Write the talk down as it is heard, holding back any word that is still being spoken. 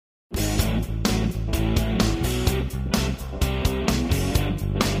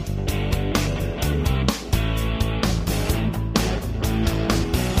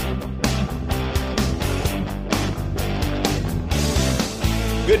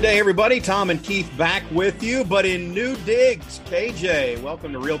Good day, everybody. Tom and Keith back with you, but in new digs. KJ,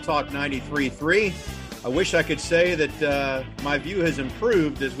 welcome to Real Talk 93.3. I wish I could say that my view has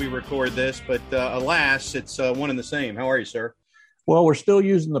improved as we record this, but alas, it's one and the same. How are you, sir? Well, we're still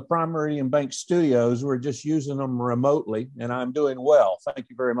using the Prime Meridian Bank studios. We're just using them remotely, and I'm doing well. Thank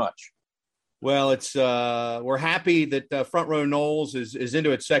you very much. Well, it's we're happy that Front Row Knowles is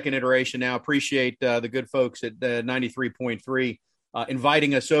into its second iteration now. Appreciate the good folks at 93.3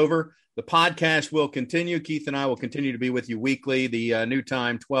 inviting us over. The podcast will continue. Keith and I will continue to be with you weekly. The new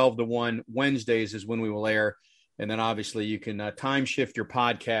time, 12 to 1 Wednesdays is when we will air. And then obviously you can time shift your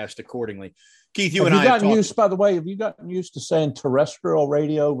podcast accordingly. Keith, you and I have used, by the way, have you gotten used to saying terrestrial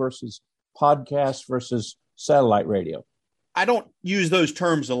radio versus podcast versus satellite radio? I don't use those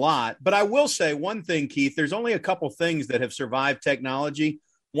terms a lot, but I will say one thing, Keith. There's only a couple things that have survived technology.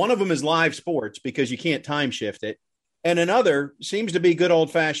 One of them is live sports because you can't time shift it. And another seems to be good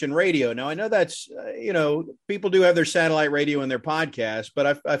old-fashioned radio. Now, I know that's, people do have their satellite radio and their podcast,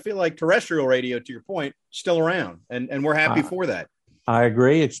 but I feel like terrestrial radio, to your point, still around, and we're happy for that. I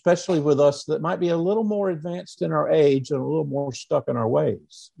agree, especially with us that might be a little more advanced in our age and a little more stuck in our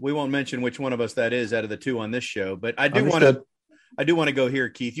ways. We won't mention which one of us that is out of the two on this show, but I do want to go here,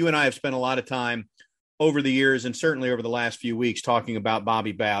 Keith. You and I have spent a lot of time over the years and certainly over the last few weeks talking about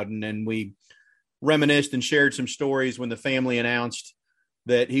Bobby Bowden, and we reminisced and shared some stories when the family announced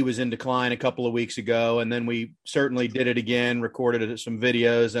that he was in decline a couple of weeks ago. And then we certainly did it again, recorded some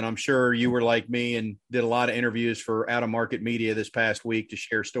videos. And I'm sure you were like me and did a lot of interviews for Out of Market Media this past week to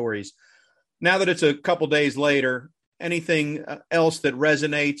share stories. Now that it's a couple days later, anything else that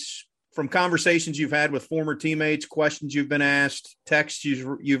resonates from conversations you've had with former teammates, questions you've been asked, texts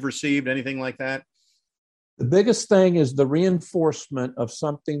you've received, anything like that? The biggest thing is the reinforcement of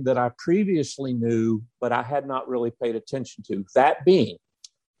something that I previously knew, but I had not really paid attention to. That being,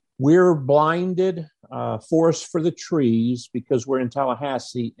 we're blinded, forest for the trees, because we're in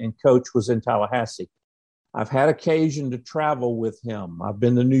Tallahassee and Coach was in Tallahassee. I've had occasion to travel with him. I've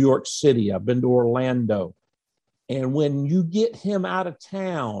been to New York City. I've been to Orlando. And when you get him out of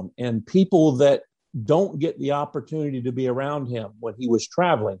town and people that don't get the opportunity to be around him when he was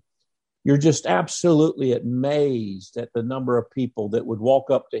traveling, you're just absolutely amazed at the number of people that would walk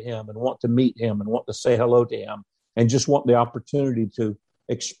up to him and want to meet him and want to say hello to him and just want the opportunity to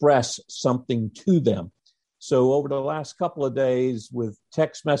express something to them. So over the last couple of days with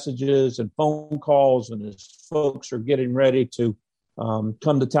text messages and phone calls, and as folks are getting ready to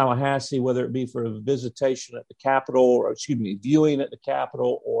come to Tallahassee, whether it be for a visitation at the Capitol or, viewing at the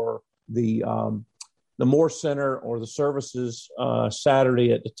Capitol or the Moore Center or the services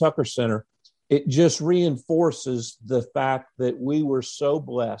Saturday at the Tucker Center, it just reinforces the fact that we were so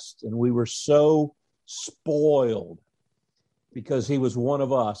blessed and we were so spoiled because he was one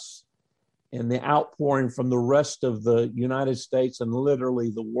of us, and the outpouring from the rest of the United States and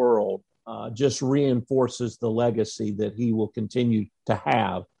literally the world just reinforces the legacy that he will continue to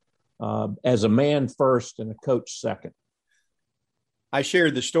have as a man first and a coach second. I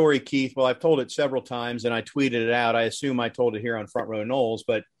shared the story, Keith. Well, I've told it several times and I tweeted it out. I assume I told it here on Front Row Knowles,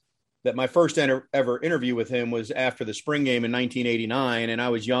 but that my first ever interview with him was after the spring game in 1989. And I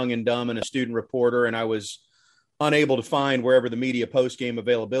was young and dumb and a student reporter, and I was unable to find wherever the media post-game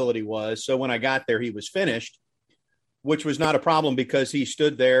availability was. So when I got there, he was finished, which was not a problem because he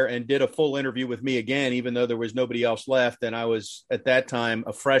stood there and did a full interview with me again, even though there was nobody else left. And I was at that time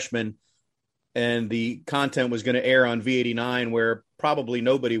a freshman, and the content was going to air on V89 where probably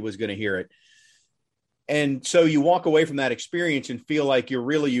nobody was going to hear it. And so you walk away from that experience and feel like you're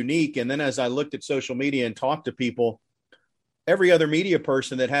really unique. And then as I looked at social media and talked to people, every other media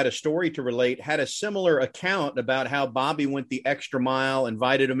person that had a story to relate had a similar account about how Bobby went the extra mile,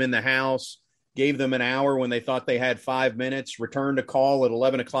 invited them in the house, gave them an hour when they thought they had 5 minutes, returned a call at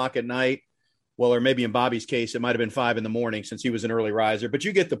 11 o'clock at night. Well, or maybe in Bobby's case, it might've been 5 a.m. since he was an early riser, but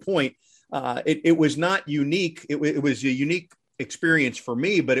you get the point. It was not unique. It was a unique experience for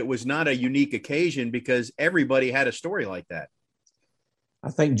me, but it was not a unique occasion because everybody had a story like that.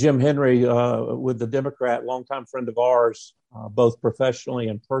 I think Jim Henry, with the Democrat, longtime friend of ours, both professionally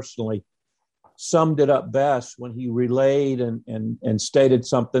and personally, summed it up best when he relayed and stated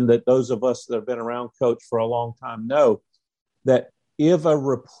something that those of us that have been around Coach for a long time know, that if a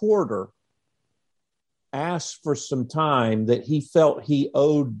reporter asked for some time, that he felt he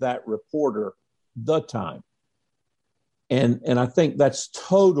owed that reporter the time. And I think that's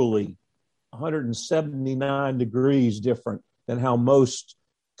totally 179 degrees different than how most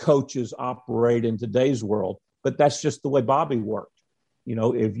coaches operate in today's world. But that's just the way Bobby worked.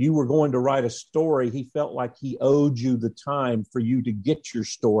 if you were going to write a story, he felt like he owed you the time for you to get your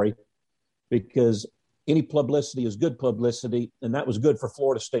story, because any publicity is good publicity, and that was good for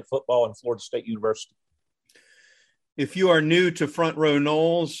Florida State football and Florida State University. If you are new to Front Row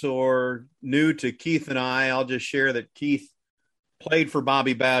Noles or new to Keith and I'll just share that Keith played for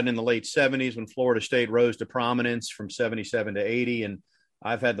Bobby Bowden in the late 70s when Florida State rose to prominence from 77 to 80. And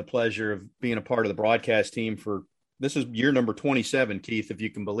I've had the pleasure of being a part of the broadcast team for, this is year number 27, Keith, if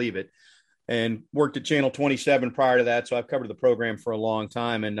you can believe it, and worked at Channel 27 prior to that. So I've covered the program for a long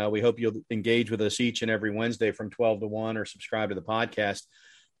time, and we hope you'll engage with us each and every Wednesday from 12 to 1 or subscribe to the podcast.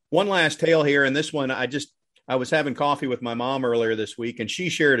 One last tale here, and this one, I was having coffee with my mom earlier this week, and she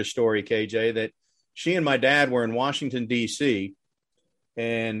shared a story, KJ, that she and my dad were in Washington, D.C.,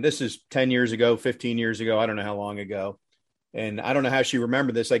 and this is 10 years ago, 15 years ago. I don't know how long ago. And I don't know how she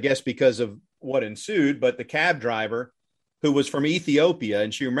remembered this, I guess because of what ensued, but the cab driver, who was from Ethiopia,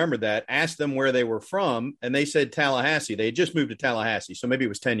 and she remembered that, asked them where they were from, and they said Tallahassee. They had just moved to Tallahassee, so maybe it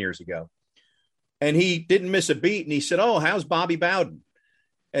was 10 years ago. And he didn't miss a beat, and he said, "Oh, how's Bobby Bowden?"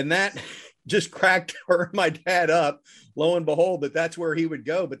 And that just cracked her and my dad up. Lo and behold, that's where he would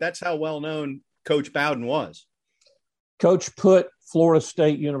go. But that's how well-known Coach Bowden was. Coach put Florida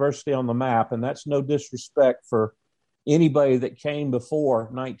State University on the map, and that's no disrespect for anybody that came before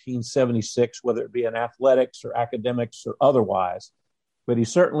 1976, whether it be in athletics or academics or otherwise. But he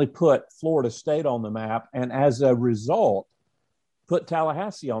certainly put Florida State on the map, and as a result, put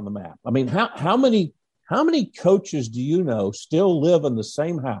Tallahassee on the map. I mean, how many coaches do you know still live in the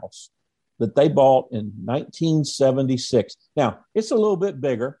same house that they bought in 1976? Now, it's a little bit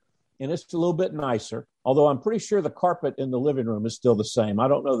bigger, and it's a little bit nicer, although I'm pretty sure the carpet in the living room is still the same. I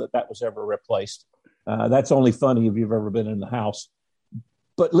don't know that was ever replaced. That's only funny if you've ever been in the house.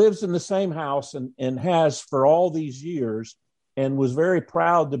 But lives in the same house and has for all these years, and was very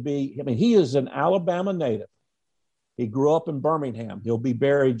proud to be. I mean, he is an Alabama native. He grew up in Birmingham. He'll be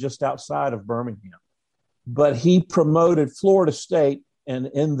buried just outside of Birmingham. But he promoted Florida State, and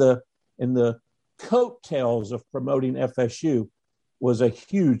in the coattails of promoting FSU, was a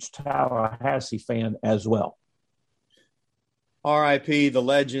huge Tallahassee fan as well. R.I.P. the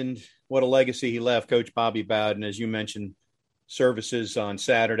legend. What a legacy he left, Coach Bobby Bowden. As you mentioned, services on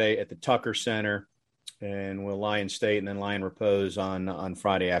Saturday at the Tucker Center, and we'll lie in state and then lie in repose on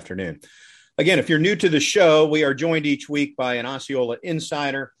Friday afternoon. Again, if you're new to the show, we are joined each week by an Osceola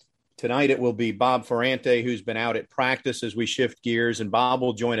insider. Tonight it will be Bob Ferrante, who's been out at practice as we shift gears, and Bob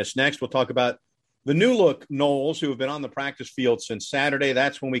will join us next. We'll talk about the new look Noles, who have been on the practice field since Saturday.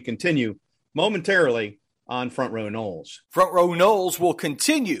 That's when we continue momentarily on Front Row Noles. Front Row Noles will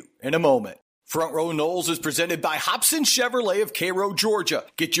continue in a moment. Front Row Noles is presented by Hobson Chevrolet of Cairo, Georgia.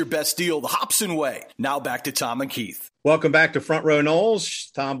 Get your best deal the Hobson way. Now back to Tom and Keith. Welcome back to Front Row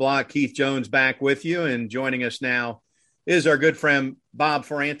Noles. Tom Block, Keith Jones back with you, and joining us now is our good friend Bob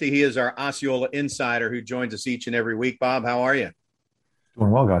Ferrante. He is our Osceola insider who joins us each and every week. Bob, how are you?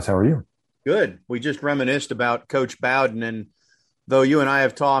 Doing well, guys. How are you? Good. We just reminisced about Coach Bowden, and though you and I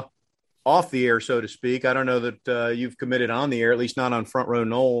have talked off the air, so to speak, I don't know that you've committed on the air, at least not on Front Row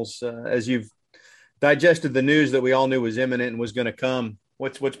Noles, as you've digested the news that we all knew was imminent and was going to come.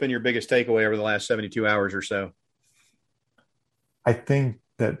 What's been your biggest takeaway over the last 72 hours or so? I think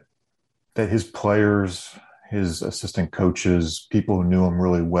that his players, his assistant coaches, people who knew him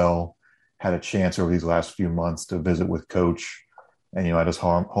really well, had a chance over these last few months to visit with Coach, and at his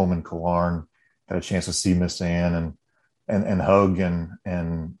home in Killearn, had a chance to see Miss Ann and hug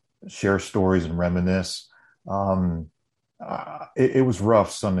and share stories and reminisce. It was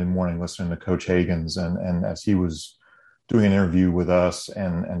rough Sunday morning listening to Coach Hagans, and as he was doing an interview with us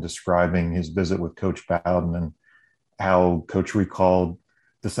and describing his visit with Coach Bowden and how Coach recalled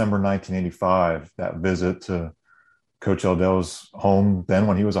December 1985, that visit to Coach Eldell's home then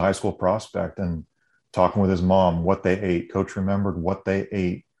when he was a high school prospect, and talking with his mom, what they ate. Coach remembered what they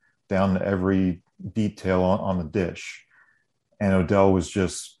ate down to every detail on the dish. And Odell was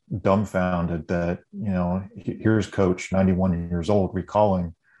just dumbfounded that, here's Coach, 91 years old,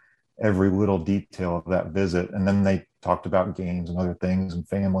 recalling every little detail of that visit. And then they talked about games and other things and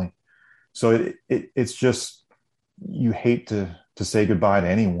family. So it's just, you hate to say goodbye to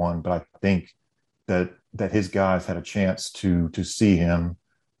anyone, but I think that his guys had a chance to see him,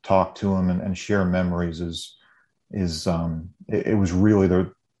 talk to him, and share memories it was really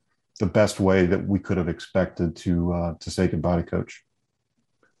the best way that we could have expected to say goodbye to Coach.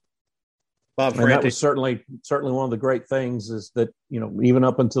 Bob, and that was certainly one of the great things is that, even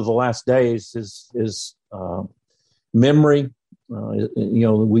up until the last days, his memory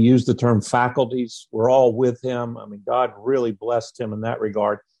We use the term faculties. We're all with him. I mean, God really blessed him in that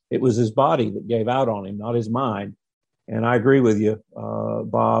regard. It was his body that gave out on him, not his mind. And I agree with you,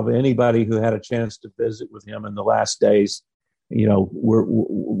 Bob. Anybody who had a chance to visit with him in the last days, we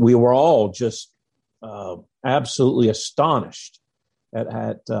were all just absolutely astonished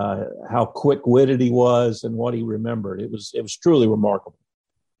at how quick-witted he was and what he remembered. It was truly remarkable.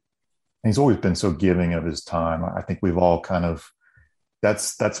 He's always been so giving of his time. I think we've all kind of,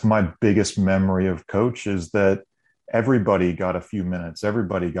 that's my biggest memory of Coach, is that everybody got a few minutes.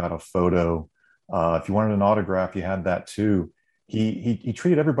 Everybody got a photo. If you wanted an autograph, you had that too. He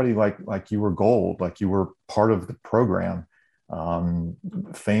treated everybody like you were gold, like you were part of the program.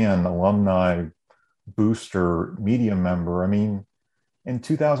 Fan, alumni, booster, media member. I mean, in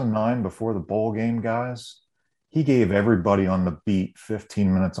 2009, before the bowl game, guys, he gave everybody on the beat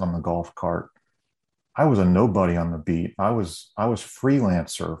 15 minutes on the golf cart. I was a nobody on the beat. I was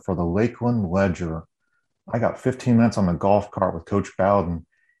freelancer for the Lakeland Ledger. I got 15 minutes on the golf cart with Coach Bowden.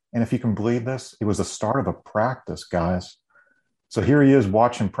 And if you can believe this, it was the start of a practice, guys. So here he is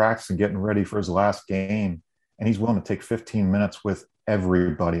watching practice and getting ready for his last game. And he's willing to take 15 minutes with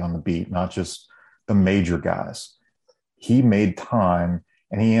everybody on the beat, not just the major guys. He made time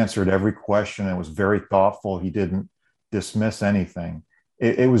and he answered every question. It was very thoughtful. He didn't dismiss anything.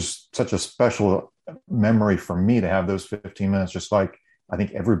 It was such a special memory for me to have those 15 minutes, just like I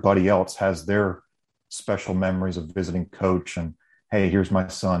think everybody else has their special memories of visiting Coach and, hey, here's my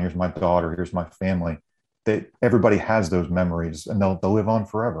son, here's my daughter, here's my family. Everybody has those memories and they'll live on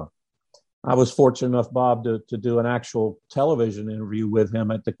forever. I was fortunate enough, Bob, to do an actual television interview with him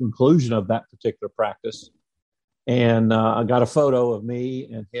at the conclusion of that particular practice. And I got a photo of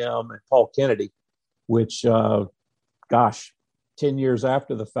me and him and Paul Kennedy, which, 10 years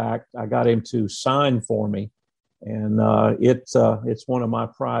after the fact, I got him to sign for me. And it's one of my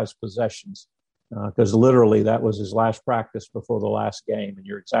prized possessions because literally that was his last practice before the last game. And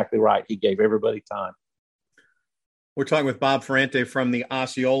you're exactly right. He gave everybody time. We're talking with Bob Ferrante from the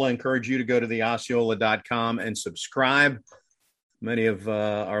Osceola. I encourage you to go to theosceola.com and subscribe. Many of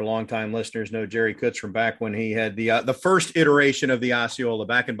our longtime listeners know Jerry Kutz from back when he had the first iteration of the Osceola,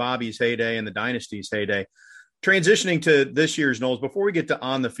 back in Bobby's heyday and the Dynasty's heyday. Transitioning to this year's Noles, before we get to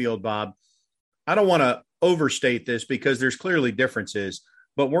on the field, Bob, I don't want to overstate this because there's clearly differences,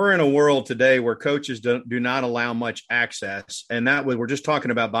 but we're in a world today where coaches do not allow much access. And we're just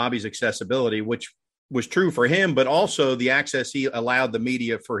talking about Bobby's accessibility, which was true for him, but also the access he allowed the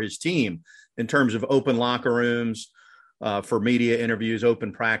media for his team in terms of open locker rooms, for media interviews,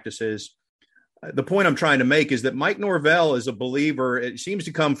 open practices. The point I'm trying to make is that Mike Norvell is a believer. It seems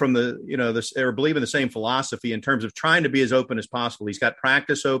to come from or believe in the same philosophy in terms of trying to be as open as possible. He's got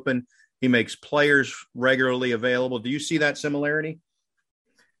practice open. He makes players regularly available. Do you see that similarity?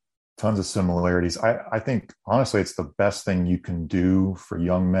 Tons of similarities. I think, honestly, it's the best thing you can do for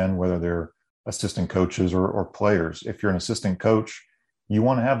young men, whether they're assistant coaches or players. If you're an assistant coach, you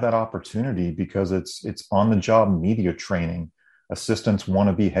want to have that opportunity because it's on the job media training. Assistants want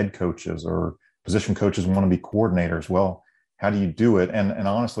to be head coaches or position coaches want to be coordinators. Well, how do you do it? And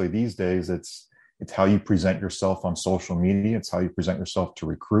honestly, these days it's how you present yourself on social media. It's how you present yourself to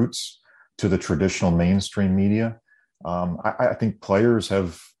recruits, to the traditional mainstream media. I think players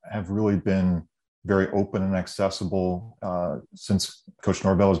have really been very open and accessible since Coach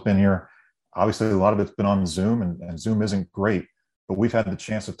Norvell has been here. Obviously, a lot of it's been on Zoom, and Zoom isn't great, but we've had the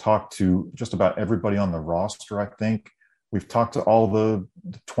chance to talk to just about everybody on the roster, I think. We've talked to all the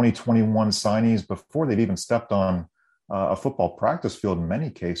 2021 signees before they've even stepped on a football practice field in many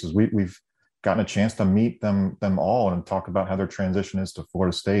cases. We've gotten a chance to meet them all and talk about how their transition is to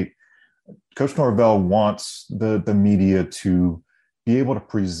Florida State. Coach Norvell wants the media to be able to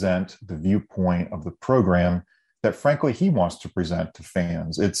present the viewpoint of the program that, frankly, he wants to present to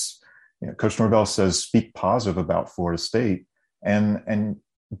fans. Coach Norvell says, speak positive about Florida State. And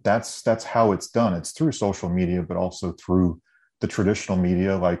that's how it's done. It's through social media, but also through the traditional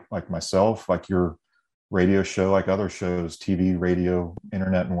media, like myself, like your radio show, like other shows, TV, radio,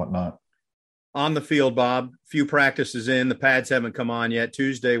 internet, and whatnot. On the field, Bob, few practices in. The pads haven't come on yet.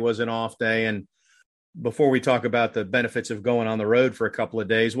 Tuesday was an off day. And before we talk about the benefits of going on the road for a couple of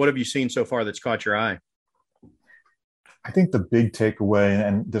days, what have you seen so far that's caught your eye? I think the big takeaway,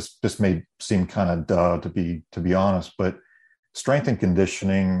 and this may seem kind of duh to be honest, but strength and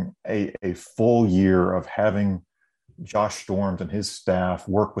conditioning, a full year of having Josh Storms and his staff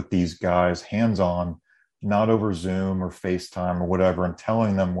work with these guys hands-on, not over Zoom or FaceTime or whatever, and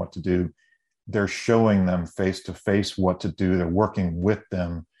telling them what to do. They're showing them face-to-face what to do. They're working with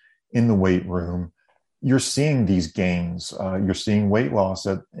them in the weight room. you're seeing these gains. You're seeing weight loss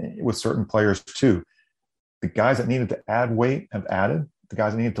with certain players too. The guys that needed to add weight have added. The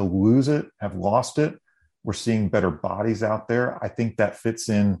guys that needed to lose it have lost it. We're seeing better bodies out there. I think that fits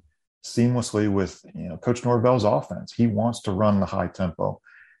in seamlessly with Coach Norvell's offense. He wants to run the high tempo.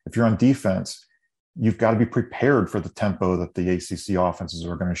 If you're on defense, you've got to be prepared for the tempo that the ACC offenses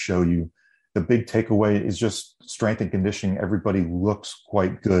are going to show you. The big takeaway is just strength and conditioning. Everybody looks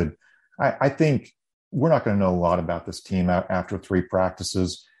quite good. I think we're not going to know a lot about this team after 3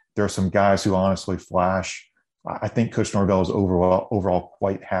 practices. There are some guys who honestly flash. I think Coach Norvell is overall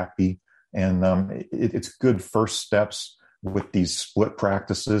quite happy. And it's good first steps with these split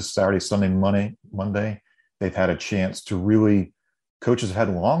practices, Saturday, Sunday, Monday. They've had a chance to really, coaches have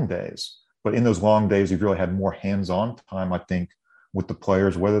had long days, but in those long days, you've really had more hands-on time, I think, with the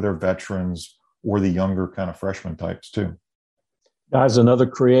players, whether they're veterans or the younger kind of freshman types too. Guys, another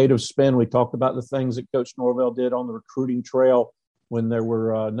creative spin. We talked about the things that Coach Norvell did on the recruiting trail when there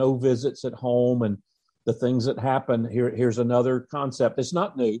were no visits at home and the things that happen. Here's another concept. It's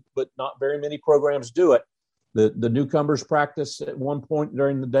not new, but not very many programs do it. The newcomers practice at one point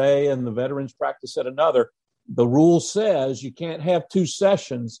during the day and the veterans practice at another. The rule says you can't have 2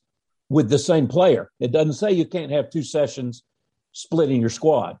 sessions with the same player. It doesn't say you can't have 2 sessions splitting your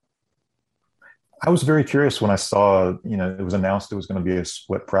squad. I was very curious when I saw, it was announced it was going to be a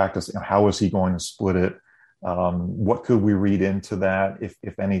split practice. How was he going to split it? What could we read into that,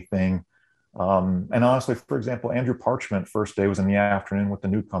 if anything? And honestly, for example, Andrew Parchment, first day was in the afternoon with the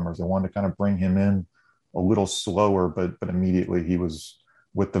newcomers. They wanted to kind of bring him in a little slower, but immediately he was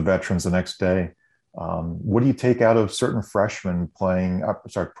with the veterans the next day. What do you take out of certain freshmen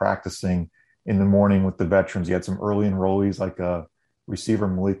practicing in the morning with the veterans? You had some early enrollees like a receiver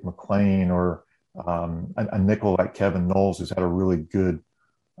Malik McLean or a nickel like Kevin Knowles, who's had a really good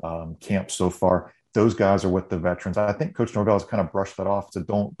camp so far. Those guys are with the veterans. I think Coach Norvell has kind of brushed that off, so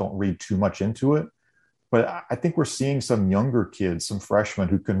don't read too much into it. But I think we're seeing some younger kids, some freshmen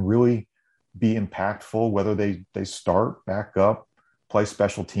who can really be impactful, whether they start, back up, play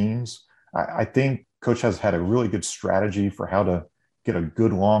special teams. I think Coach has had a really good strategy for how to get a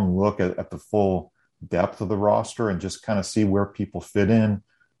good long look at the full depth of the roster and just kind of see where people fit in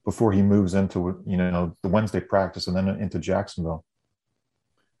before he moves into, the Wednesday practice and then into Jacksonville.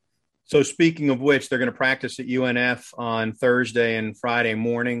 So speaking of which, they're going to practice at UNF on Thursday and Friday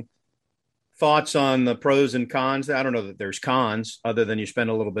morning. Thoughts on the pros and cons? I don't know that there's cons other than you spend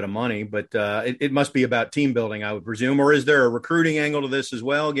a little bit of money, but it must be about team building, I would presume. Or is there a recruiting angle to this as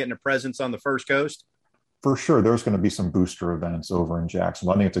well, getting a presence on the First Coast? For sure, there's going to be some booster events over in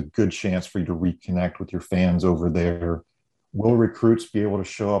Jacksonville. I think it's a good chance for you to reconnect with your fans over there. Will recruits be able to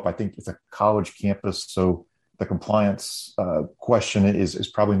show up? I think it's a college campus, so the compliance question is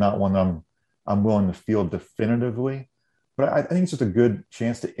probably not one I'm willing to field definitively. But I think it's just a good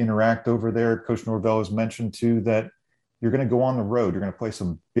chance to interact over there. Coach Norvell has mentioned, too, that you're going to go on the road. You're going to play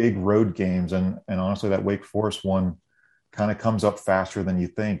some big road games. And honestly, that Wake Forest one kind of comes up faster than you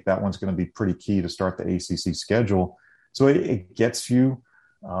think. That one's going to be pretty key to start the ACC schedule. So it gets you,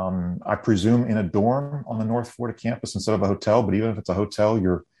 I presume, in a dorm on the North Florida campus instead of a hotel. But even if it's a hotel,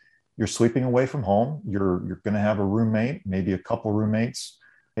 you're sleeping away from home. You're going to have a roommate, maybe a couple roommates.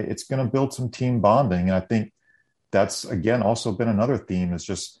 It's going to build some team bonding. And I think that's, again, also been another theme. Is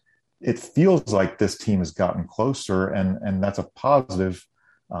just it feels like this team has gotten closer, and that's a positive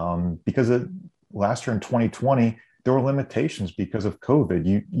because last year in 2020, there were limitations because of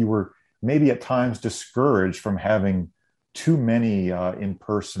COVID. You were maybe at times discouraged from having too many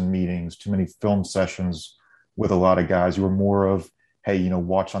in-person meetings, too many film sessions with a lot of guys. You were more of, hey,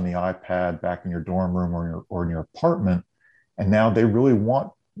 watch on the iPad back in your dorm room or in your apartment. And now they really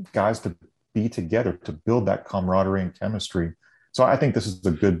want guys to be together, to build that camaraderie and chemistry. So I think this is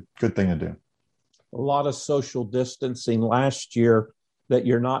a good thing to do. A lot of social distancing last year that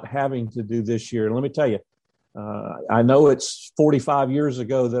you're not having to do this year. And let me tell you, I know it's 45 years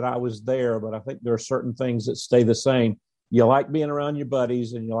ago that I was there, but I think there are certain things that stay the same. You like being around your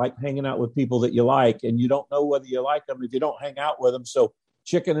buddies and you like hanging out with people that you like, and you don't know whether you like them if you don't hang out with them. So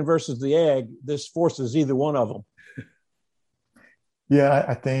chicken versus the egg, this forces either one of them. Yeah,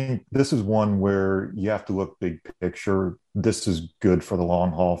 I think this is one where you have to look big picture. This is good for the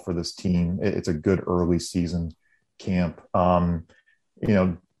long haul for this team. It's a good early season camp.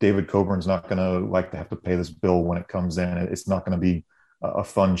 David Coburn's not going to like to have to pay this bill when it comes in. It's not going to be a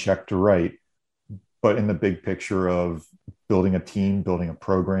fun check to write. But in the big picture of building a team, building a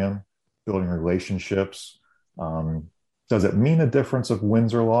program, building relationships, does it mean a difference of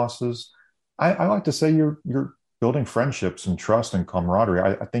wins or losses? I like to say you're building friendships and trust and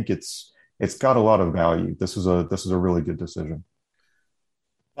camaraderie. I think it's it's got a lot of value. This is a really good decision.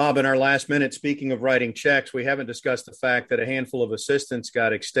 Bob, in our last minute, speaking of writing checks, we haven't discussed the fact that a handful of assistants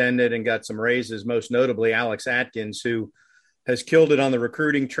got extended and got some raises, most notably Alex Atkins, who has killed it on the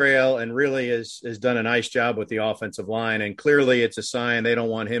recruiting trail and really has done a nice job with the offensive line. And clearly it's a sign they don't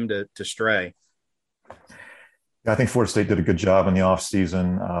want him to stray. I think Florida State did a good job in the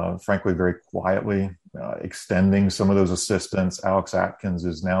offseason, frankly, very quietly, extending some of those assistants. Alex Atkins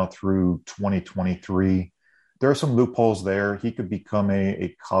is now through 2023. There are some loopholes there. He could become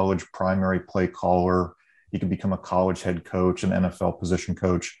a college primary play caller. He could become a college head coach, an NFL position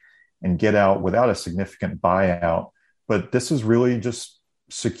coach, and get out without a significant buyout. But this is really just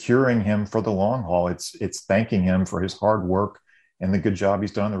securing him for the long haul. It's thanking him for his hard work and the good job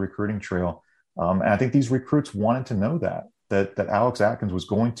he's done on the recruiting trail. And I think these recruits wanted to know that Alex Atkins was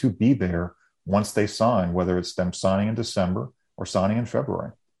going to be there once they sign, whether it's them signing in December or signing in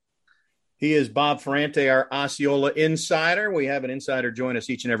February. He is Bob Ferrante, our Osceola insider. We have an insider join us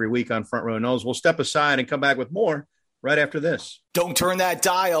each and every week on Front Row Noles. We'll step aside and come back with more right after this. Don't turn that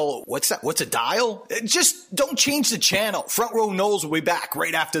dial. What's that? What's a dial? Just don't change the channel. Front Row Noles will be back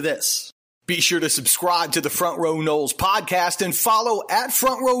right after this. Be sure to subscribe to the Front Row Noles podcast and follow at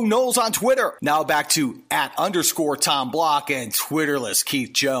Front Row Noles on Twitter. Now back to @_Tom Block and Twitterless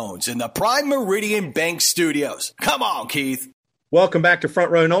Keith Jones in the Prime Meridian Bank Studios. Come on, Keith. Welcome back to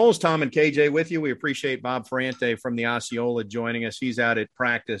Front Row Noles. Tom and KJ with you. We appreciate Bob Ferrante from the Osceola joining us. He's out at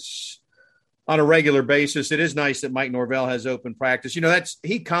practice on a regular basis. It is nice that Mike Norvell has open practice. You know,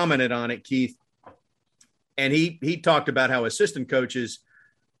 he commented on it, Keith, and he talked about how assistant coaches,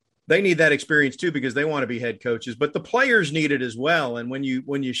 they need that experience too because they want to be head coaches, but the players need it as well. And when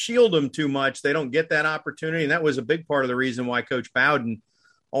you shield them too much, they don't get that opportunity. And that was a big part of the reason why Coach Bowden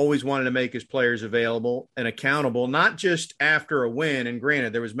always wanted to make his players available and accountable, not just after a win. And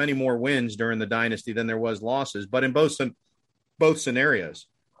granted, there was many more wins during the dynasty than there was losses, but in both scenarios.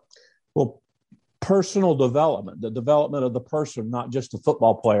 Well, personal development, the development of the person, not just a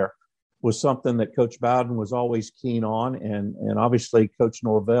football player, was something that Coach Bowden was always keen on. And obviously Coach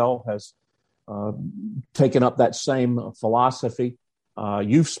Norvell has taken up that same philosophy.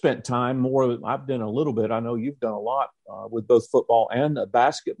 You've spent time more. I've done a little bit. I know you've done a lot with both football and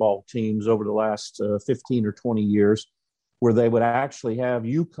basketball teams over the last 15 or 20 years, where they would actually have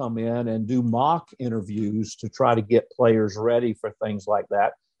you come in and do mock interviews to try to get players ready for things like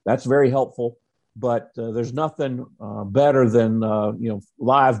that. That's very helpful. But there's nothing better than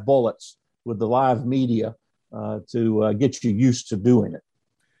live bullets with the live media to get you used to doing it.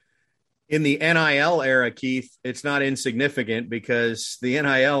 In the NIL era, Keith, it's not insignificant because the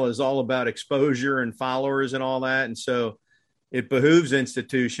NIL is all about exposure and followers and all that. And so it behooves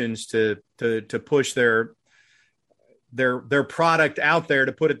institutions to push their product out there,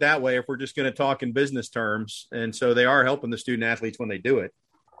 to put it that way, if we're just going to talk in business terms. And so they are helping the student athletes when they do it.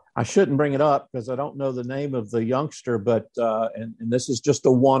 I shouldn't bring it up because I don't know the name of the youngster, but and this is just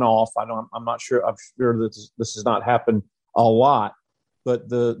a one-off. I'm not sure. I'm sure that this has not happened a lot, but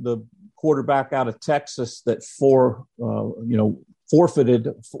the quarterback out of Texas that forfeited,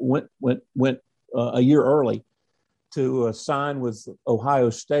 went a year early to sign with Ohio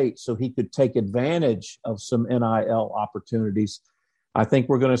State so he could take advantage of some NIL opportunities. I think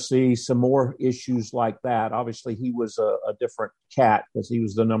we're going to see some more issues like that. Obviously, he was a different cat because he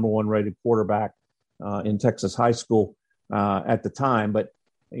was the number one rated quarterback in Texas high school at the time. But,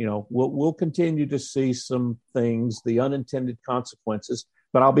 we'll continue to see some things, the unintended consequences.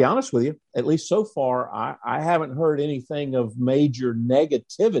 But I'll be honest with you, at least so far, I haven't heard anything of major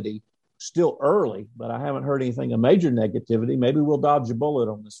negativity. Still early, but I haven't heard anything of major negativity. Maybe we'll dodge a bullet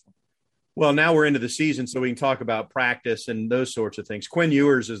on this one. Well, now we're into the season, so we can talk about practice and those sorts of things. Quinn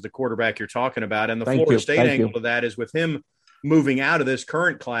Ewers is the quarterback you're talking about, and the Florida State angle of that is with him moving out of this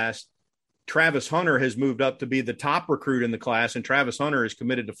current class, Travis Hunter has moved up to be the top recruit in the class, and Travis Hunter is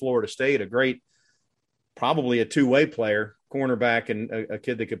committed to Florida State, a great, probably a two-way player, cornerback, and a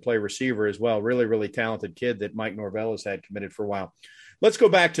kid that could play receiver as well. Really, really talented kid that Mike Norvell has had committed for a while. Let's go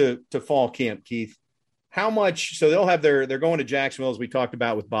back to fall camp, Keith. How much – so they'll have they're going to Jacksonville, as we talked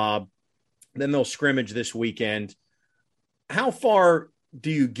about with Bob. Then they'll scrimmage this weekend. How far do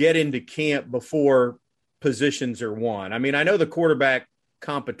you get into camp before positions are won? I mean, I know the quarterback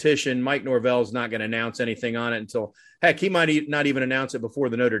competition, Mike Norvell's not going to announce anything on it until – heck, he might not even announce it before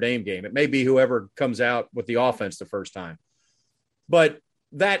the Notre Dame game. It may be whoever comes out with the offense the first time. But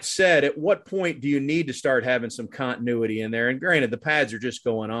that said, at what point do you need to start having some continuity in there? And granted, the pads are just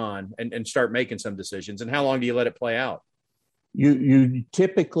going on and start making some decisions. And how long do you let it play out? You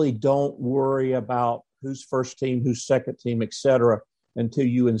typically don't worry about who's first team, who's second team, et cetera, until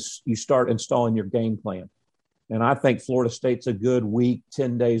you start installing your game plan. And I think Florida State's a good week,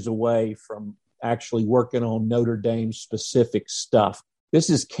 10 days away from actually working on Notre Dame specific stuff. This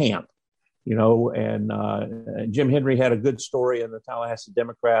is camp, and Jim Henry had a good story in the Tallahassee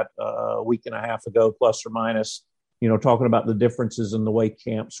Democrat a week and a half ago, plus or minus, talking about the differences in the way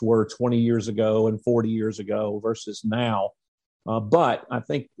camps were 20 years ago and 40 years ago versus now. But I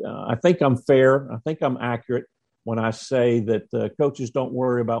think I'm fair. I think I'm accurate when I say that coaches don't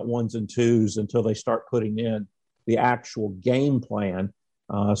worry about ones and twos until they start putting in the actual game plan.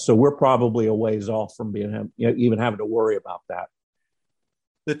 So we're probably a ways off from even having to worry about that.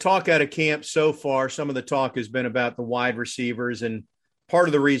 The talk out of camp so far, some of the talk has been about the wide receivers. And part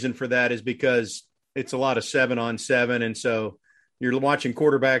of the reason for that is because it's a lot of 7-on-7. And so you're watching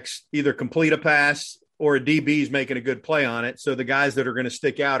quarterbacks either complete a pass or a DB's making a good play on it. So the guys that are going to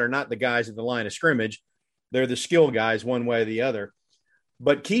stick out are not the guys at the line of scrimmage. They're the skill guys one way or the other.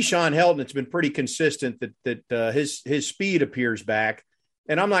 But Keyshawn Helton, it's been pretty consistent that his speed appears back.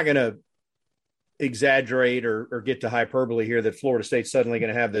 And I'm not going to exaggerate or get to hyperbole here that Florida State's suddenly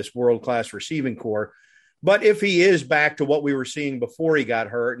going to have this world-class receiving core. But if he is back to what we were seeing before he got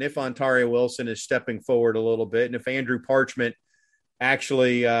hurt, and if Ontario Wilson is stepping forward a little bit, and if Andrew Parchment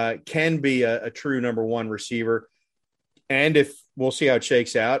actually can be a true number one receiver, and if we'll see how it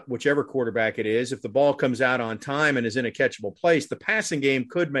shakes out, whichever quarterback it is, if the ball comes out on time and is in a catchable place, the passing game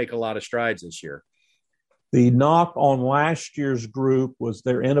could make a lot of strides this year. The knock on last year's group was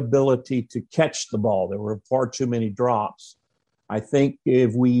their inability to catch the ball. There were far too many drops. I think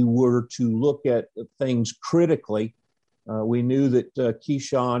if we were to look at things critically, we knew that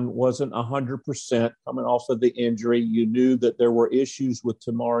Keyshawn wasn't 100% coming off of the injury. You knew that there were issues with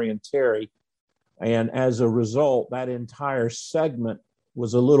Tamari and Terry. And as a result, that entire segment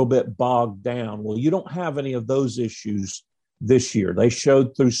was a little bit bogged down. Well, you don't have any of those issues this year. They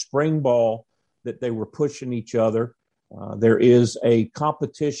showed through spring ball that they were pushing each other. There is a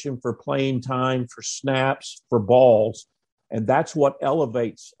competition for playing time, for snaps, for balls, and that's what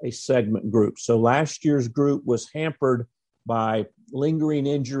elevates a segment group. So last year's group was hampered by lingering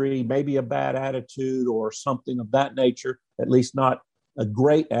injury, maybe a bad attitude or something of that nature, at least not a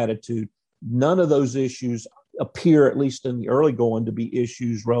great attitude. None of those issues appear, at least in the early going, to be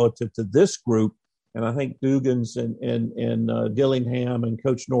issues relative to this group. And I think Dugans and Dillingham and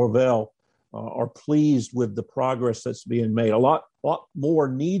Coach Norvell are pleased with the progress that's being made. A lot more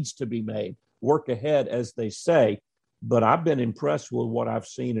needs to be made. Work ahead, as they say. But I've been impressed with what I've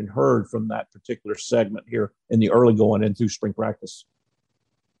seen and heard from that particular segment here in the early going and through spring practice.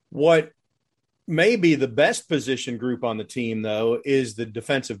 What may be the best position group on the team, though, is the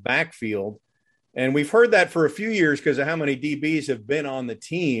defensive backfield. And we've heard that for a few years because of how many DBs have been on the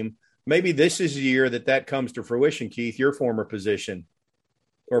team. Maybe this is the year that comes to fruition, Keith, your former position.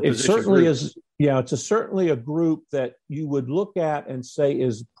 It certainly is. Yeah, it's certainly a group that you would look at and say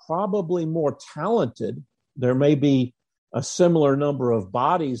is probably more talented. There may be a similar number of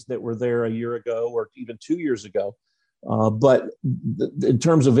bodies that were there a year ago or even 2 years ago. But in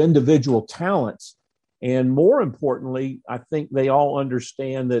terms of individual talents, and more importantly, I think they all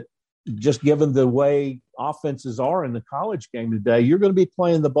understand that just given the way offenses are in the college game today, you're going to be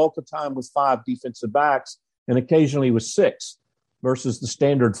playing the bulk of time with 5 defensive backs and occasionally with 6 versus the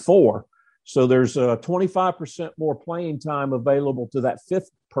standard 4. So there's 25% more playing time available to that 5th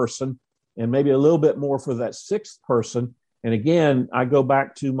person and maybe a little bit more for that 6th person. And again, I go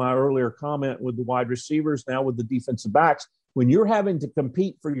back to my earlier comment with the wide receivers, now with the defensive backs. When you're having to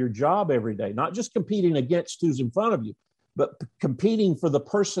compete for your job every day, not just competing against who's in front of you, but competing for the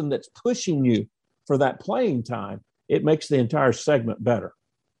person that's pushing you for that playing time, it makes the entire segment better.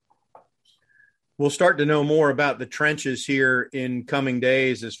 We'll start to know more about the trenches here in coming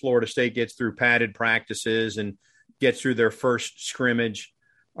days as Florida State gets through padded practices and gets through their first scrimmage.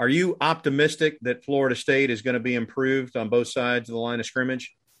 Are you optimistic that Florida State is going to be improved on both sides of the line of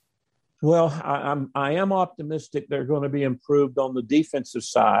scrimmage? Well, I am optimistic they're going to be improved on the defensive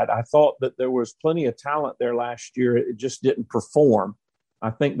side. I thought that there was plenty of talent there last year. It just didn't perform. I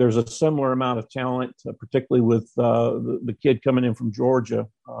think there's a similar amount of talent, particularly with the kid coming in from Georgia,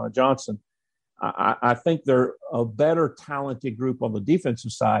 Johnson. I think they're a better talented group on the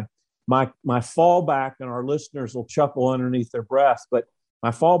defensive side. My fallback, and our listeners will chuckle underneath their breath, but my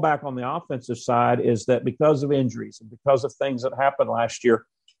fallback on the offensive side is that because of injuries and because of things that happened last year,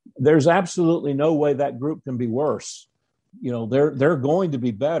 there's absolutely no way that group can be worse. You know, they're going to be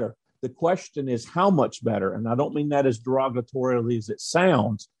better. The question is how much better, and I don't mean that as derogatorily as it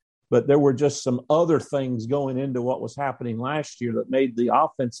sounds, but there were just some other things going into what was happening last year that made the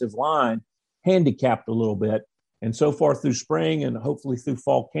offensive line handicapped a little bit. And so far through spring and hopefully through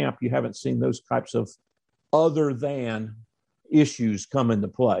fall camp, you haven't seen those types of other than issues come into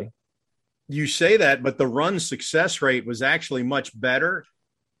play. You say that, but the run success rate was actually much better,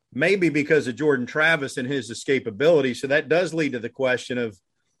 maybe because of Jordan Travis and his escapability. So that does lead to the question of,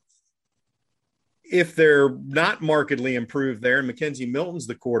 if they're not markedly improved there and Mackenzie Milton's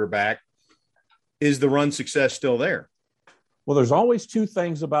the quarterback, is the run success still there? Well, there's always two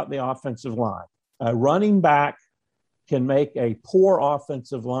things about the offensive line. A running back can make a poor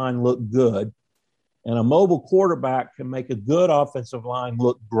offensive line look good, and a mobile quarterback can make a good offensive line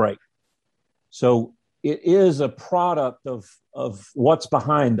look great. So it is a product of what's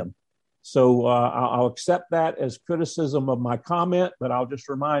behind them. So I'll accept that as criticism of my comment, but I'll just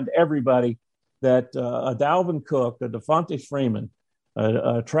remind everybody that a Dalvin Cook, a Devontae Freeman,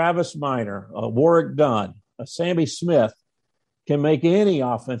 a Travis Minor, a Warrick Dunn, a Sammy Smith can make any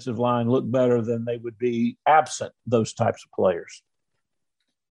offensive line look better than they would be absent those types of players.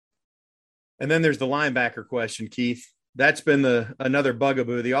 And then there's the linebacker question, Keith. That's been another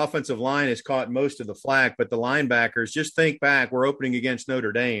bugaboo. The offensive line has caught most of the flack, but the linebackers, just think back, we're opening against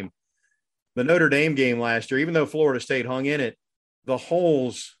Notre Dame. The Notre Dame game last year, even though Florida State hung in it, the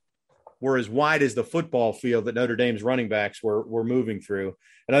holes were as wide as the football field that Notre Dame's running backs were moving through.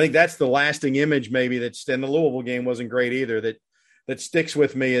 And I think that's the lasting image maybe that's – and the Louisville game wasn't great either, that sticks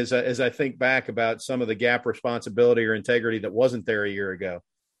with me as I think back about some of the gap responsibility or integrity that wasn't there a year ago.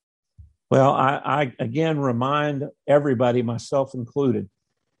 Well, I again remind everybody, myself included,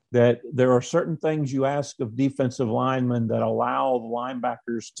 that there are certain things you ask of defensive linemen that allow the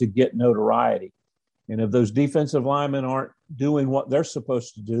linebackers to get notoriety. And if those defensive linemen aren't doing what they're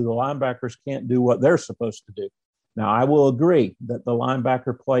supposed to do, the linebackers can't do what they're supposed to do. Now, I will agree that the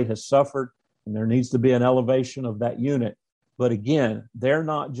linebacker play has suffered and there needs to be an elevation of that unit. But again, they're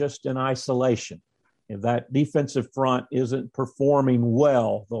not just in isolation. If that defensive front isn't performing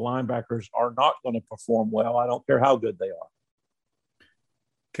well, the linebackers are not going to perform well. I don't care how good they are.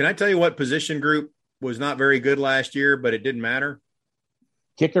 Can I tell you what position group was not very good last year, but it didn't matter?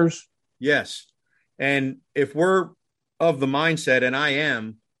 Kickers? Yes. And if we're of the mindset, and I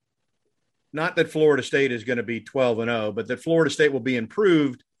am, not that Florida State is going to be 12-0, but that Florida State will be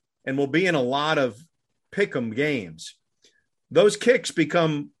improved and will be in a lot of pick'em games, those kicks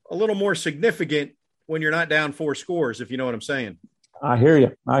become a little more significant when you're not down 4 scores, if you know what I'm saying. I hear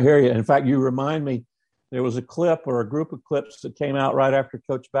you. In fact, you remind me, there was a clip or a group of clips that came out right after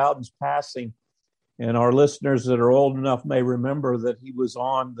Coach Bowden's passing. And our listeners that are old enough may remember that he was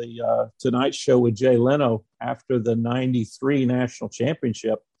on the Tonight Show with Jay Leno after the 93 national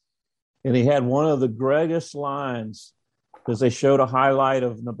championship. And he had one of the greatest lines because they showed a highlight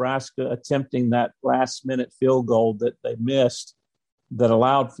of Nebraska attempting that last-minute field goal that they missed that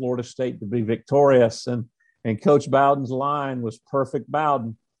allowed Florida State to be victorious. And Coach Bowden's line was perfect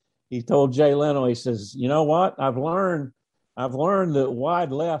Bowden. He told Jay Leno, he says, you know what? I've learned that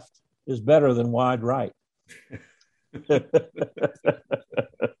wide left is better than wide right.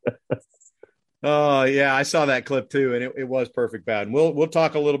 Oh, yeah, I saw that clip too, and it was perfect Bowden. We'll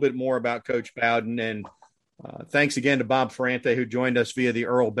talk a little bit more about Coach Bowden, and thanks again to Bob Ferrante, who joined us via the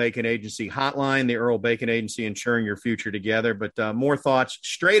Earl Bacon Agency hotline, the Earl Bacon Agency, ensuring your future together. But more thoughts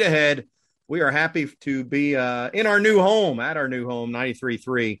straight ahead. We are happy to be in our new home,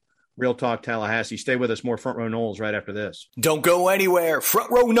 93.3 Real Talk Tallahassee. Stay with us. More Front Row Noles right after this. Don't go anywhere.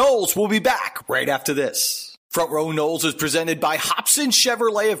 Front Row Noles will be back right after this. Front Row Noles is presented by Hobson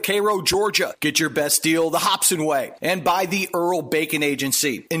Chevrolet of Cairo, Georgia. Get your best deal the Hobson way. And by the Earl Bacon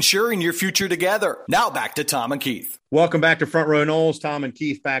Agency, ensuring your future together. Now back to Tom and Keith. Welcome back to Front Row Noles. Tom and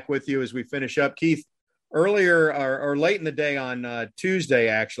Keith back with you as we finish up. Keith, earlier or late in the day on Tuesday,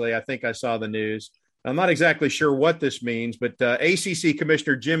 actually, I think I saw the news. I'm not exactly sure what this means, but ACC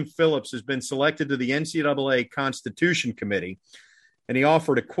Commissioner Jim Phillips has been selected to the NCAA Constitution Committee, and he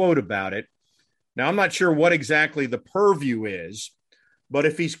offered a quote about it. Now, I'm not sure what exactly the purview is, but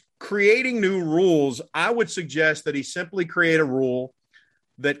if he's creating new rules, I would suggest that he simply create a rule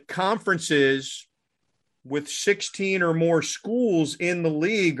that conferences with 16 or more schools in the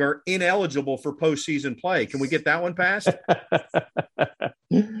league are ineligible for postseason play. Can we get that one passed?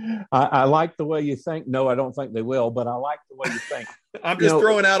 I like the way you think. No, I don't think they will, but I like the way you think. I'm just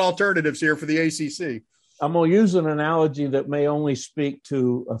throwing out alternatives here for the ACC. I'm going to use an analogy that may only speak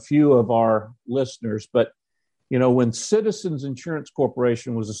to a few of our listeners, but when Citizens Insurance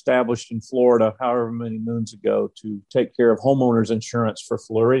Corporation was established in Florida, however many moons ago, to take care of homeowners insurance for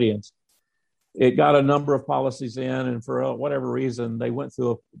Floridians, it got a number of policies in, and for whatever reason, they went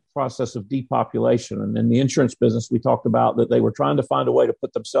through a process of depopulation. And in the insurance business, we talked about that they were trying to find a way to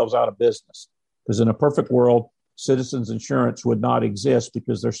put themselves out of business, because in a perfect world, Citizens Insurance would not exist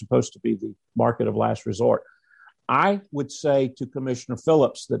because they're supposed to be the market of last resort. I would say to Commissioner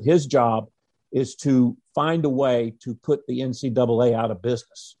Phillips that his job is to find a way to put the NCAA out of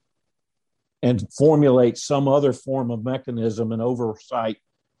business and formulate some other form of mechanism and oversight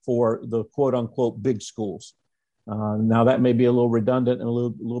for the quote unquote big schools. Now that may be a little redundant and a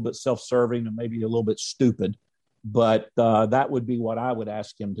little bit self-serving and maybe a little bit stupid, but that would be what I would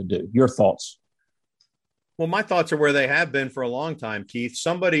ask him to do. Your thoughts? Well, my thoughts are where they have been for a long time, Keith.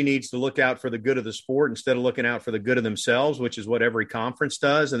 Somebody needs to look out for the good of the sport instead of looking out for the good of themselves, which is what every conference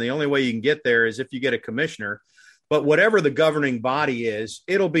does. And the only way you can get there is if you get a commissioner. But whatever the governing body is,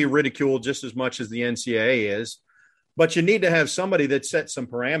 it'll be ridiculed just as much as the NCAA is. But you need to have somebody that sets some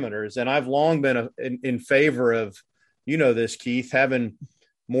parameters. And I've long been in favor of, you know this, Keith, having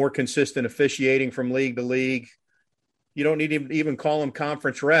more consistent officiating from league to league. You don't need to even call them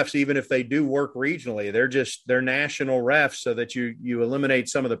conference refs, even if they do work regionally. They're national refs so that you eliminate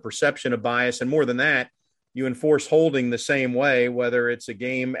some of the perception of bias. And more than that, you enforce holding the same way, whether it's a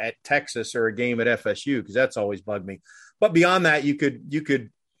game at Texas or a game at FSU, because that's always bugged me. But beyond that, you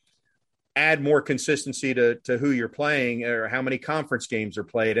could add more consistency to who you're playing or how many conference games are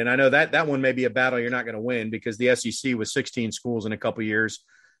played. And I know that one may be a battle you're not going to win because the SEC with 16 schools in a couple of years,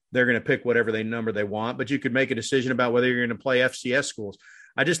 they're going to pick whatever number they want, but you could make a decision about whether you're going to play FCS schools.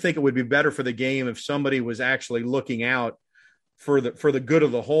 I just think it would be better for the game if somebody was actually looking out for the good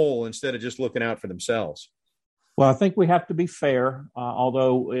of the whole instead of just looking out for themselves. Well, I think we have to be fair,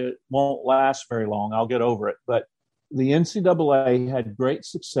 although it won't last very long. I'll get over it. But the NCAA had great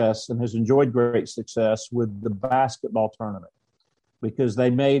success and has enjoyed great success with the basketball tournament because they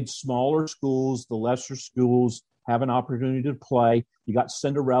made smaller schools, the lesser schools, have an opportunity to play. You got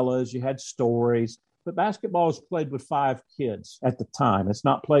Cinderellas, you had stories, but basketball is played with 5 kids at the time. It's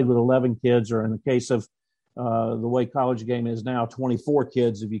not played with 11 kids, or in the case of the way college game is now, 24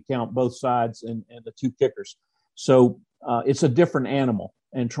 kids if you count both sides and the 2 kickers. So it's a different animal.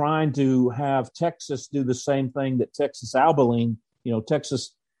 And trying to have Texas do the same thing that Texas Abilene,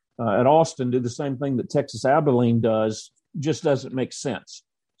 Texas at Austin do the same thing that Texas Abilene does, just doesn't make sense.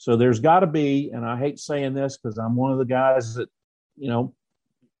 So there's got to be, and I hate saying this because I'm one of the guys that,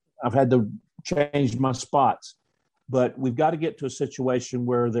 I've had to change my spots, but we've got to get to a situation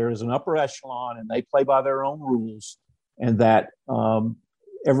where there is an upper echelon and they play by their own rules and that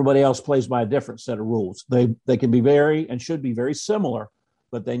everybody else plays by a different set of rules. They can be very and should be very similar,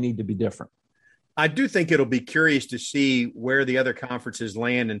 but they need to be different. I do think it'll be curious to see where the other conferences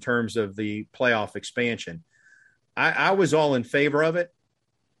land in terms of the playoff expansion. I was all in favor of it.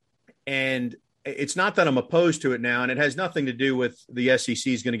 And it's not that I'm opposed to it now, and it has nothing to do with the SEC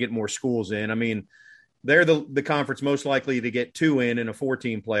is going to get more schools in. I mean, they're the conference most likely to get 2 in a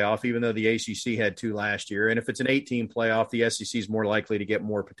 14 playoff, even though the ACC had 2 last year. And if it's an 18 playoff, the SEC is more likely to get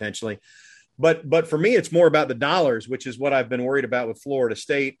more potentially. But for me, it's more about the dollars, which is what I've been worried about with Florida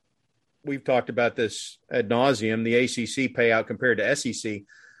State. We've talked about this ad nauseum, the ACC payout compared to SEC.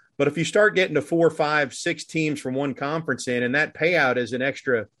 But if you start getting to 4, 5, 6 teams from one conference in, and that payout is an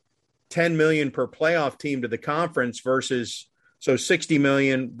extra $10 million per playoff team to the conference versus so $60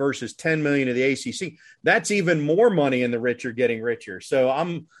 million versus $10 million to the ACC. That's even more money, and the rich are getting richer. So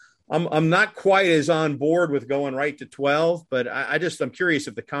I'm not quite as on board with going right to 12, but I'm curious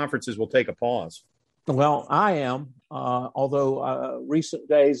if the conferences will take a pause. Well, I am. Although recent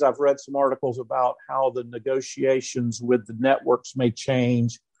days I've read some articles about how the negotiations with the networks may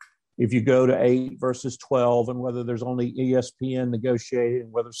change if you go to 8 versus 12, and whether there's only ESPN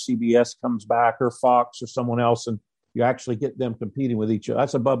negotiating, whether CBS comes back or Fox or someone else, and you actually get them competing with each other.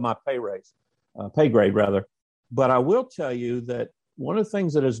 That's above my pay grade. But I will tell you that one of the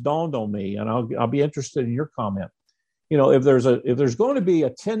things that has dawned on me, and I'll be interested in your comment. If there's going to be a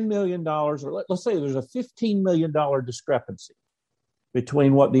 $10 million, or let's say there's a $15 million discrepancy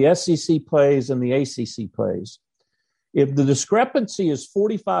between what the SEC plays and the ACC plays. If the discrepancy is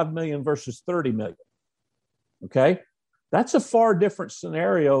 45 million versus 30 million, okay, that's a far different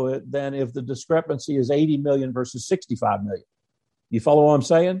scenario than if the discrepancy is 80 million versus 65 million. You follow what I'm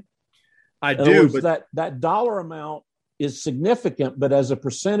saying? I do. But that dollar amount is significant, but as a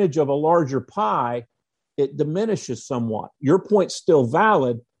percentage of a larger pie, it diminishes somewhat. Your point's still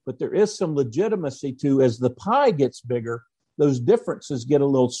valid, but there is some legitimacy to, as the pie gets bigger, those differences get a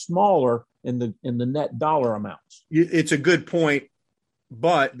little smaller in the net dollar amounts. It's a good point,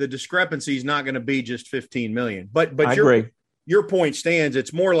 but the discrepancy is not going to be just 15 million. But I agree. Your point stands.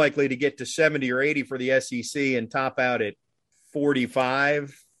 It's more likely to get to 70 or 80 for the SEC and top out at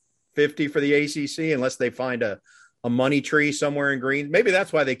 45, 50 for the ACC, unless they find a a money tree somewhere in Maybe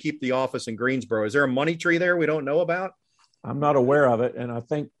that's why they keep the office in Greensboro. Is there a money tree there we don't know about? I'm not aware of it, and I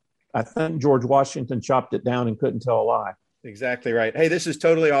think George Washington chopped it down and couldn't tell a lie. Exactly right. Hey, this is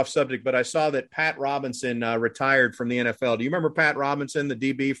totally off subject, but I saw that Pat Robinson retired from the NFL. Do you remember Pat Robinson, the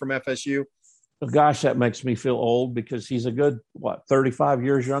DB from FSU? Gosh, that makes me feel old because he's a good, 35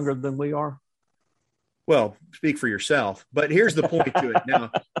 years younger than we are? Well, speak for yourself. But here's the point to it.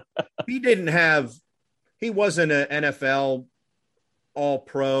 Now, he wasn't an NFL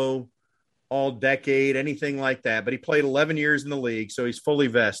all-pro, all-decade, anything like that. But he played 11 years in the league, so he's fully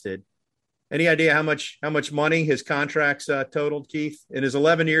vested. Any idea how much money his contracts totaled, Keith? In his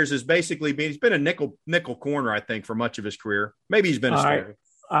 11 years, he's been a nickel corner, I think, for much of his career. Maybe he's been a starter.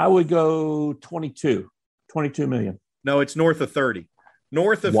 I would go 22 million. No, it's north of 30.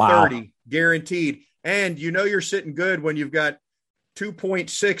 North of 30, guaranteed. And you're sitting good when you've got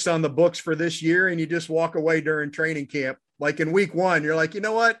 2.6 on the books for this year and you just walk away during training camp. Like in week 1, you're like, you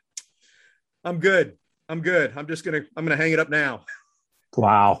know what? I'm good. I'm going to hang it up now.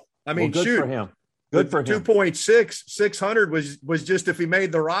 Wow. I mean, good for him. Good for him. 2.6, 600 was just if he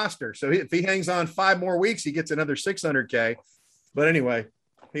made the roster. So if he hangs on 5 more weeks, he gets another $600K. But anyway,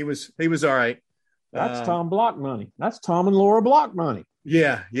 he was all right. That's Tom Block money. That's Tom and Laura Block money.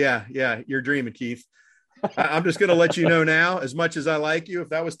 Yeah. You're dreaming, Keith. I'm just going to let you know now, as much as I like you, if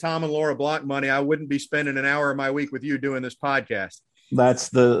that was Tom and Laura Block money, I wouldn't be spending an hour of my week with you doing this podcast. That's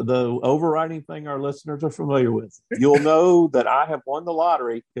the overriding thing our listeners are familiar with. You'll know that I have won the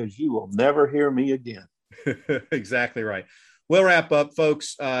lottery because you will never hear me again. Exactly right. We'll wrap up,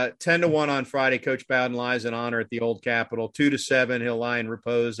 folks. 10-1 on Friday. Coach Bowden lies in honor at the Old Capitol. 2-7, he'll lie in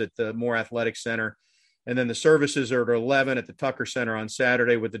repose at the Moore Athletic Center. And then the services are at 11 at the Tucker Center on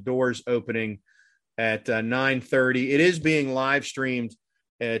Saturday, with the doors opening at 9:30. It is being live streamed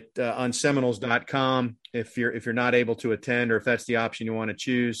on Seminoles.com if you're not able to attend, or if that's the option you want to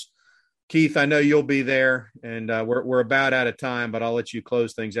choose. Keith, I know you'll be there, and we're about out of time, but I'll let you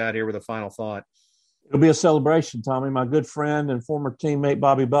close things out here with a final thought. It'll be a celebration, Tommy. My good friend and former teammate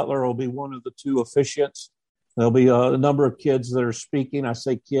Bobby Butler will be one of the 2 officiants. There'll be a number of kids that are speaking. I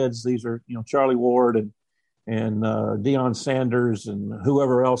say kids; these are Charlie Ward and Deion Sanders and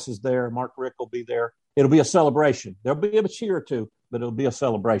whoever else is there. Mark Rick will be there. It'll be a celebration. There'll be a cheer or two, but it'll be a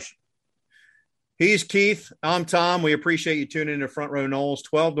celebration. He's Keith. I'm Tom. We appreciate you tuning into Front Row Noles,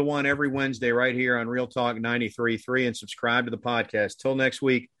 12-1 every Wednesday right here on Real Talk 93.3, and subscribe to the podcast. Till next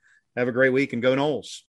week, have a great week and go Noles.